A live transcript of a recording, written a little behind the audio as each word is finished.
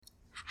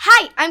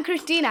Hi, I'm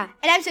Christina.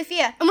 And I'm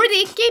Sophia. And we're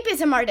the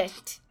escapism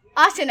artists.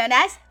 Also known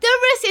as the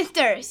Real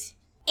Sisters.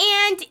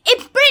 And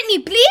it's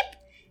Britney, bleep.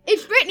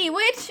 It's Britney,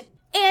 which...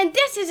 And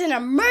this is an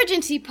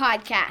emergency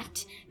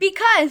podcast.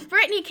 Because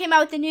Britney came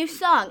out with a new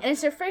song. And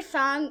it's her first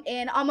song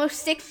in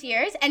almost 6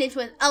 years. And it's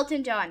with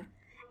Elton John.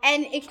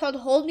 And it's called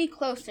Hold Me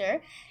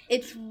Closer.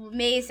 It's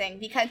amazing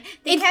because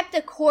they kept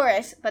the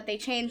chorus, but they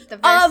changed the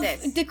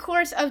verses. Of the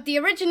chorus of the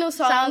original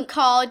song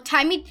called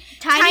Tiny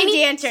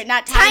Dancer,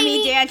 not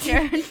Tiny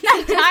Dancer.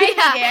 Not Tiny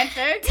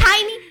Dancer.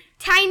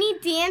 Tiny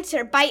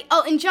Dancer by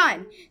Elton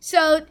John.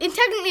 So it's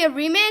technically a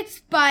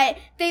remix, but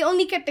they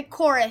only kept the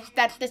chorus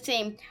that's the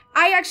same.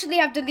 I actually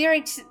have the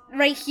lyrics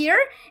right here,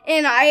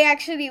 and I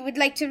actually would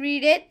like to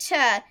read it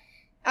to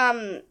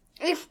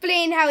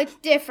explain how it's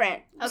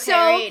different. Okay,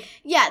 so, read.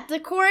 Yeah, the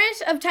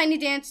chorus of Tiny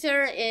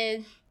Dancer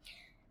is,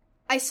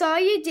 I saw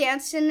you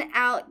dancing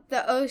out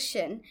the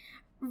ocean,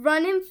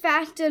 running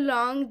fast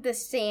along the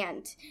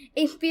sand,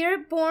 a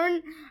spirit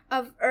born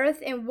of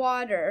earth and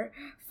water,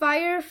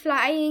 fire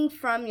flying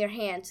from your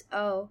hands.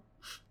 Oh.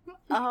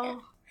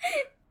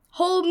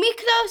 Hold me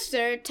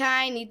closer,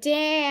 tiny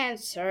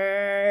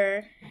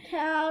dancer.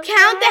 Count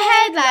the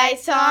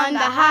headlights on the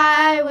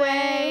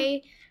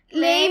highway.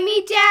 Lay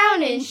me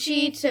down in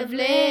sheets of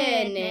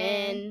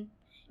linen.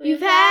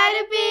 You've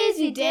had a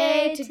busy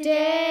day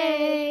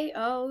today.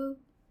 Oh.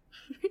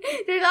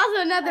 There's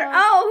also another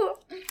I want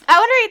to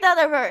read the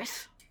other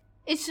verse.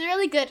 It's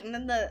really good. And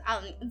then the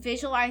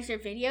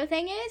visualizer video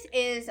thing is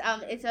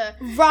it's a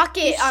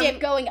rocket ship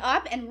going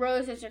up and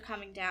roses are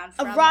coming down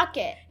from a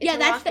rocket.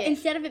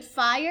 Instead of it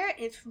fire,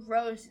 it's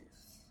roses.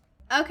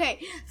 Okay,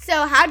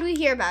 so how do we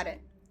hear about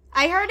it?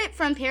 I heard it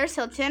from Paris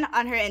Hilton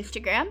on her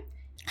Instagram.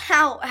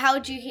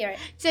 How'd you hear it?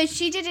 So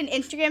she did an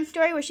Instagram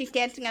story where she's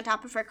dancing on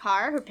top of her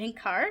car, her pink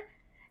car,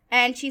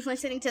 and she's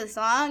listening to the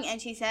song,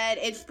 and she said,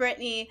 it's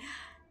Britney,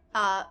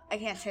 I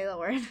can't say the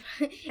word.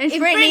 It's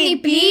Britney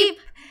beep,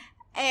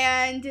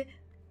 and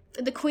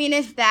the Queen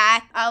is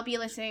back. I'll be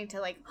listening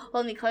to,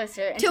 Hold Me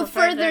Closer until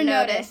further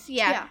notice.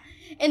 Yeah.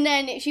 And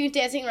then she was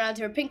dancing around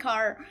to her pink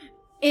car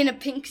in a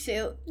pink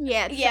suit.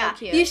 Yeah, it's so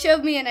cute. You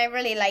showed me, and I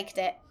really liked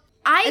it.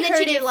 And then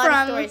she did a lot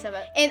of stories of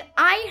it. And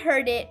I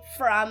heard it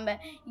from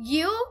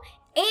you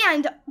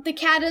and the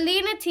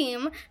Catalina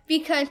team,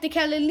 because the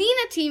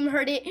Catalina team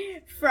heard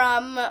it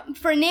from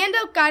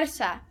Fernando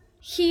Garza.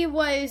 He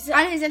was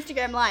on his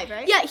Instagram Live,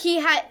 right? Yeah,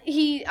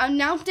 he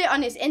announced it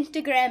on his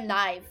Instagram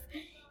Live.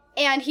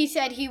 And he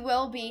said he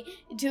will be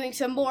doing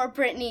some more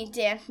Britney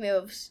dance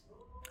moves.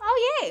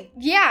 Oh, yay.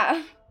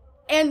 Yeah.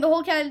 And the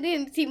whole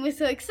Catalina team was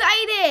so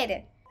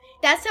excited.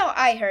 That's how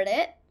I heard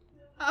it.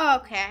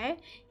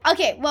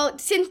 Okay, well,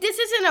 since this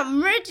is an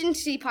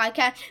emergency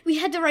podcast, we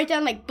had to write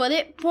down,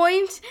 bullet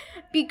points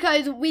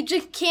because we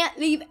just can't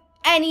leave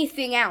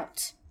anything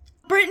out.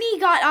 Britney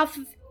got off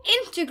of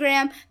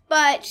Instagram,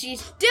 but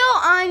she's still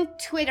on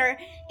Twitter,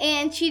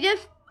 and she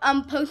just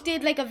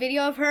posted, a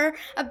video of her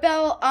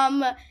about,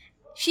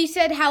 she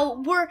said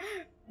how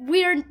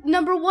we're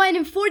number 1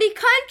 in 40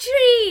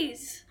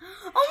 countries!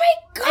 Oh my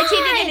god! And she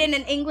did it in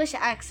an English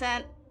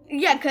accent.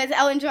 Yeah, because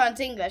Elton John's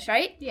English,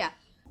 right? Yeah.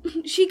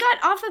 She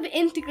got off of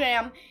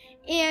Instagram,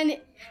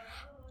 and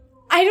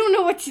I don't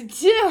know what to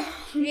do.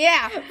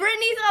 Yeah.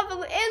 Britney's off of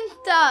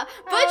Insta,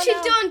 but she's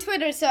still on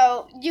Twitter,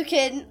 so you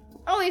can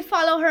always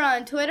follow her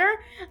on Twitter.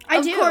 I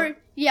do. Course,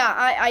 yeah,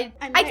 I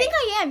think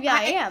I am. Yeah,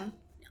 I am.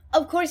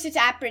 Of course, it's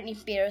at Britney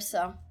Spears,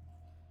 so.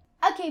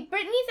 Okay,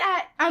 Britney's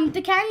at,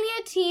 the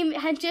Catalina team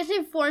had just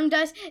informed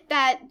us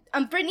that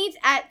Britney's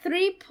at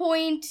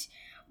 3.1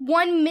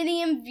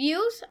 million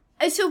views.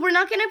 So we're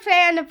not going to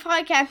play on the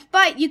podcast,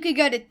 but you could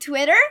go to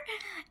Twitter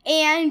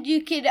and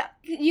you could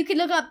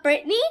look up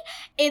Britney.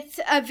 It's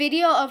a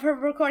video of her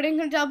recording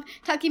herself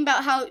talking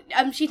about how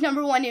she's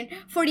number 1 in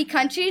 40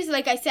 countries,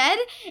 like I said.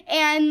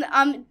 And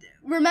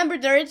remember,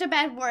 there is a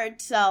bad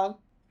word, so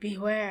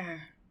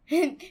beware.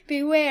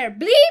 Beware.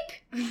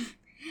 Bleep.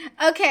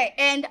 Okay,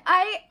 and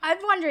I'm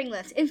wondering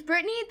this. Is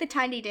Britney the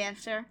Tiny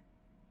Dancer?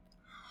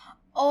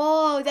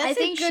 Oh, that's a good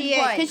one. I think she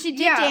is, because she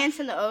did dance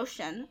in the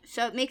ocean,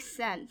 so it makes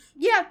sense.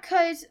 Yeah,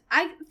 because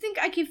I think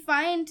I could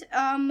find,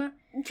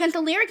 because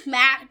the lyrics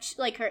match,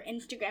 her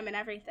Instagram and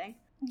everything.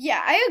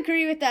 Yeah, I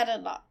agree with that a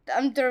lot.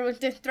 There was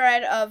this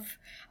thread of,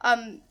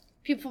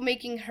 people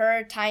making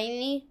her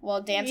tiny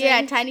while dancing.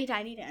 Yeah, tiny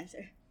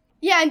dancer.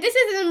 Yeah, and this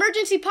is an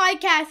emergency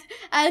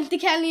podcast. The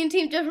Catalina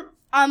team just,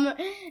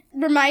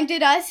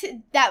 reminded us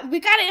that we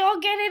gotta all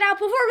get it out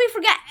before we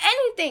forget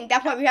anything.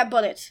 That's why we have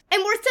bullets.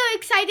 And we're so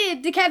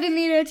excited, the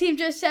Catalina team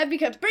just said,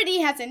 because Britney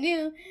has a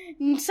new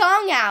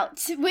song out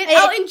with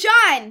Elton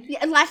John. Yeah,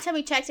 and last time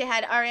we checked, it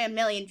had already 1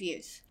 million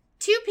views.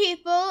 2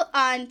 people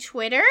on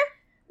Twitter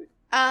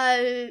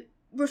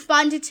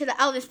responded to the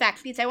Elvis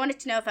facts because I wanted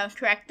to know if I was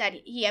correct that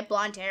he had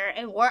blonde hair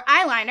and wore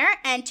eyeliner.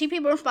 And 2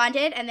 people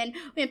responded, and then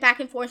we went back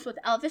and forth with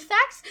Elvis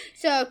facts.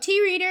 So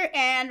T-Reader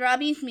and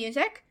Robbie's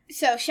Music.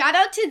 So shout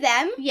out to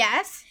them.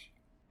 Yes.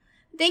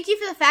 Thank you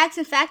for the facts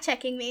and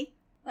fact-checking me.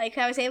 I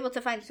was able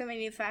to find so many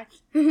new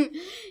facts.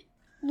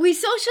 We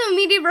social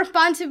media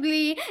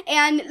responsibly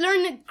and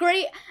learn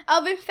great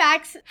Elton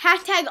facts.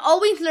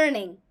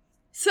 #always-learning.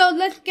 So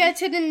let's get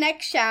to the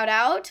next shout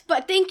out.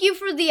 But thank you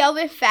for the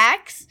Elton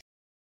facts.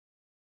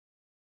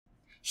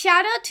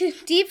 Shout out to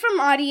Steve from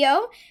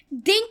Audio.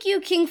 Thank you,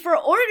 King, for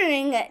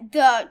ordering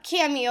the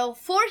cameo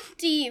for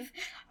Steve.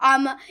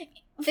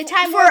 The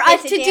time for warp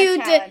us is to a do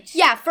dance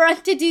challenge. for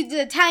us to do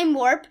the time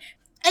warp,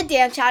 a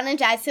dance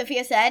challenge, as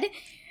Sophia said.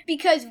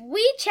 Because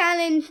we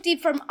challenged Steve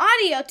from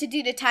Audio to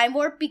do the time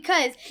warp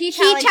because he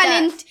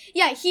challenged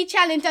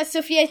us.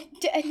 Sophia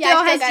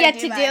still has yet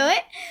to do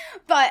it.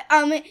 But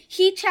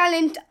he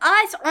challenged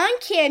us on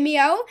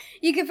Cameo.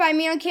 You can find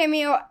me on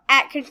Cameo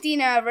at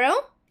Christina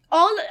Aru.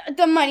 All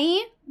the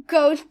money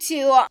goes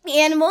to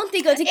animals.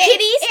 They go to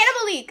kitties.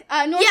 Animal League.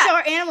 North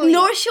Shore Animal League.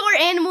 North Shore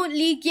Animal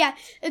League, yeah.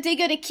 They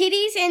go to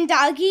kitties and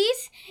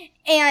doggies.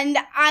 And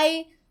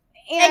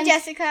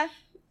Jessica.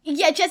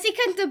 Yeah,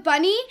 Jessica's the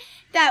bunny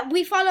that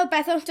we follow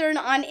Bethel Stern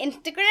on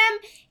Instagram,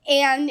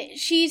 and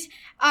she's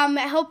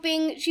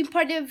helping. She's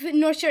part of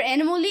North Shore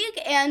Animal League,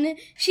 and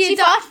she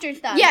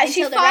fosters them. Yeah,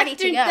 she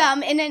fosters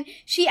them, and then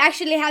she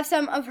actually has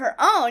some of her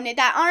own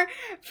that aren't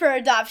for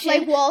adoption,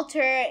 like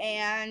Walter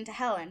and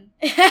Helen.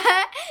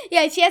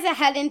 Yeah, she has a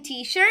Helen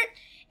T-shirt.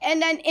 And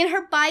then in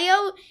her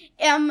bio,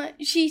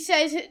 she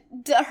says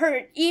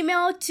her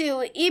email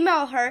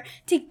her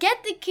to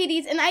get the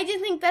kitties. And I just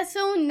think that's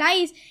so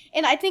nice.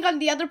 And I think on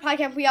the other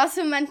podcast, we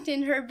also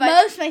mentioned her. But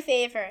most my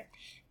favorite.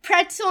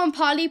 Pretzel and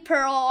Polly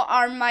Pearl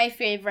are my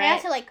favorite. I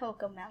also like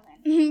Coco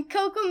Melon.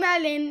 Coco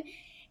Melon.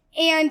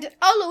 And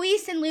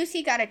Luis and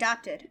Lucy got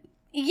adopted.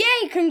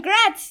 Yay,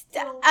 congrats.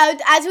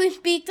 As we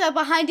speak, the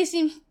behind the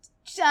scenes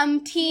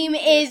team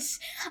is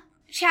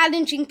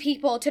challenging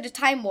people to the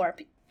time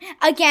warp.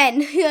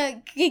 Again,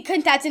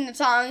 because that's in the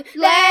song.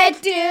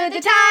 Let's do the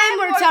time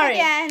warp. Sorry.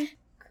 Again.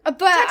 But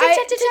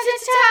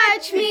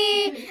touch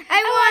me.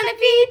 I wanna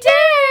be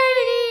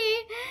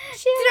dirty.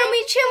 Thrill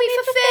me, chill me,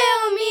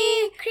 fulfill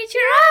me. Creature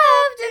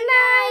of the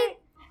night.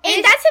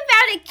 And that's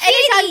about a kitty. And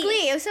it's on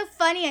Glee. It was so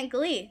funny on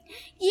Glee.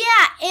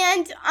 Yeah,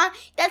 and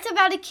that's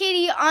about a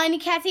kitty on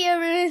Kathy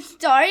Aru's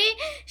story.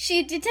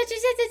 She did touch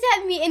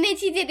me, and then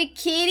she did a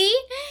kitty,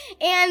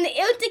 and it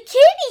was the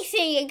kitty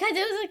singing because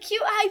it was a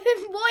cute,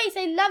 high-pitched voice.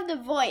 I love the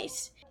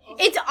voice.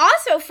 It's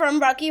also from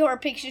Rocky Horror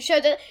Picture Show.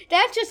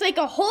 That's just like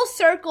a whole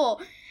circle.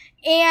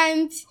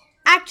 And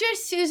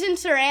actress Susan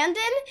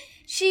Sarandon,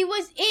 she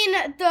was in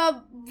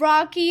the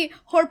Rocky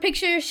Horror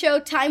Picture Show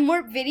Time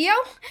Warp video,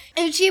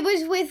 and she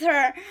was with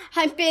her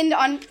husband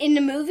in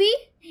the movie.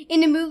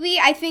 In the movie,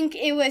 I think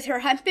it was her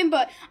husband,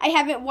 but I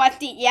haven't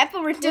watched it yet.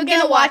 But we're still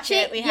gonna watch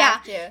it. We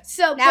have to.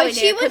 So, now but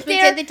she was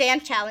there. We did the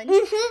dance challenge.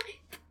 Mm-hmm.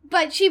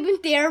 But she was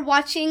there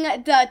watching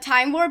the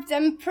time warp,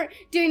 them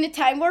doing the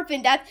time warp,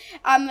 and that's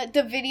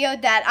the video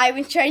that I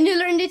was trying to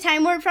learn the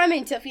time warp from,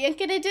 and Sophia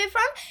could have did it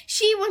from.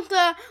 She was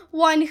the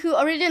one who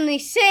originally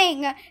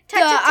sang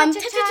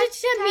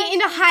touch me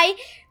in a high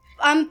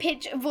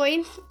pitch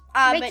voice.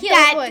 That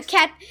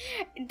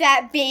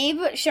babe,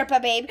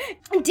 Sherpa babe,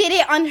 did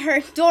it on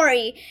her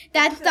story.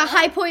 That's the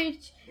high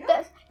pitch.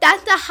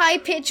 That's the high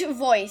pitch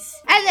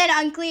voice. And then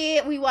on Glee,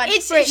 we watched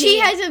Britney. She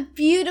has a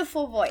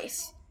beautiful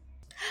voice.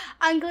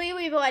 On Glee,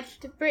 we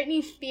watched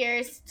Britney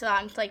Spears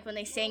songs, like when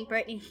they sang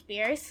Britney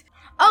Spears.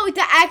 Oh,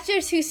 the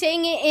actress who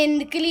sang it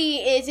in Glee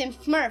is in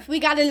Smurf. We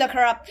gotta look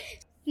her up.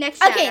 Next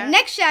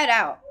shout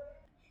out.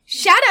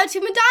 Shout out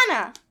to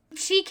Madonna.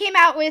 She came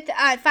out with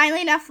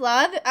Finally Enough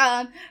Love.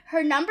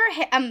 Her number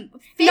 50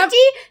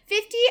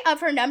 of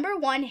her number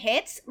one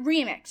hits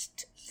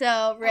remixed.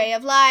 So Ray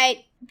of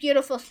Light,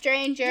 Beautiful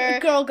Stranger,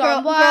 Girl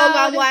Gone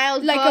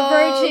Wild, Like a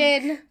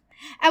Virgin.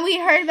 And we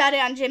heard about it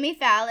on Jimmy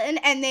Fallon,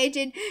 and they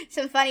did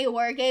some funny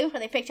word games where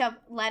they picked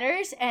up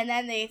letters, and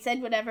then they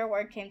said whatever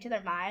word came to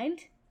their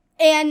mind.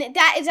 And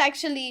that is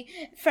actually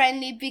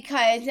friendly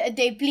because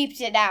they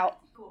bleeped it out.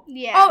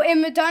 Yeah. Oh,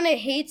 and Madonna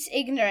hates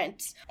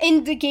ignorance.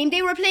 In the game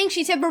they were playing,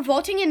 she said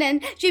revolting, and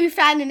then Jimmy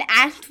Fallon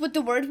asked what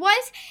the word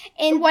was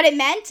and what it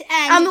meant,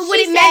 and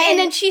and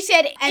then she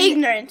said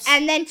ignorance.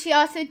 And then she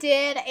also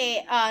did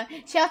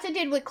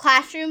with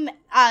Classroom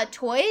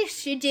Toys.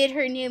 She did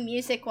her new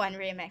music one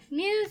remix.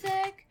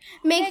 Music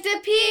make the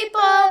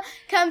people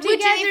come together.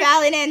 With Jimmy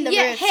Fallon and the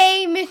Roots.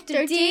 Hey,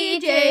 Mr.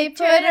 DJ,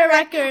 put a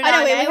record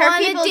on. We heard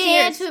people's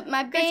ears. With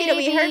my baby. Christina,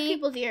 we heard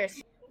people's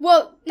ears.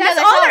 Well, that's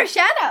all our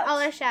shout-outs. All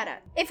our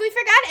shout-outs. If we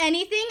forgot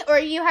anything, or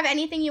you have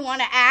anything you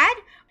want to add,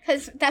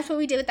 because that's what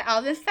we did with the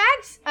Elvis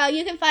facts,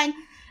 you can find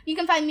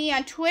me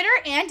on Twitter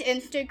and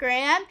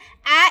Instagram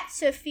at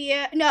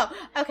Sophia. No,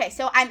 okay,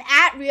 so I'm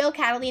at Real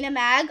Catalina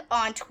Mag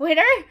on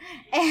Twitter,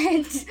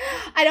 and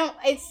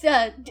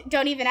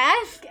don't even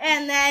ask.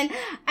 And then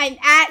I'm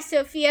at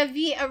Sophia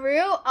V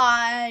Aru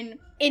on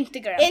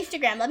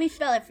Instagram. Let me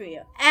spell it for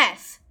you.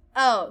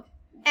 SOF.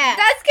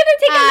 That's gonna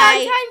take a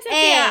long time,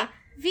 Sophia.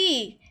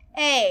 VAREU.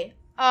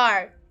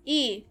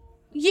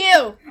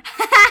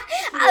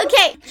 Okay,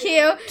 Okay,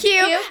 Q.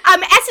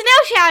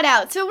 SNL shout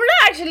out. So we're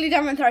not actually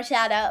done with our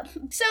shout out.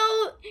 So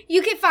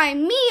you can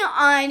find me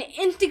on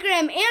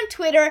Instagram and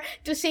Twitter,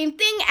 the same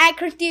thing at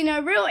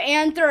Christina Rue,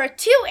 and there are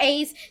 2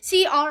 A's,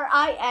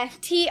 ChristinaAreu.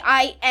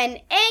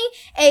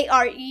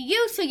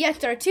 So yes,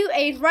 there are 2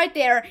 A's right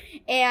there,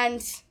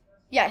 and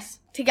yes,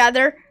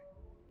 together,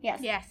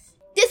 yes.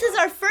 This is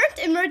our first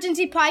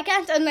emergency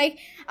podcast,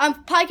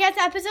 podcast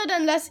episode,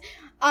 unless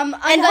and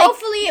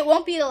hopefully it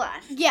won't be the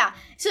last. Yeah.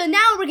 So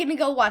now we're gonna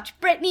go watch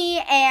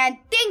Britney, and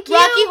thank you.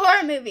 Rocky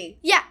Horror movie.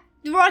 Yeah,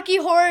 the Rocky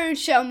Horror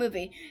Show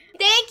movie.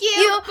 Thank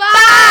you.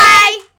 Bye.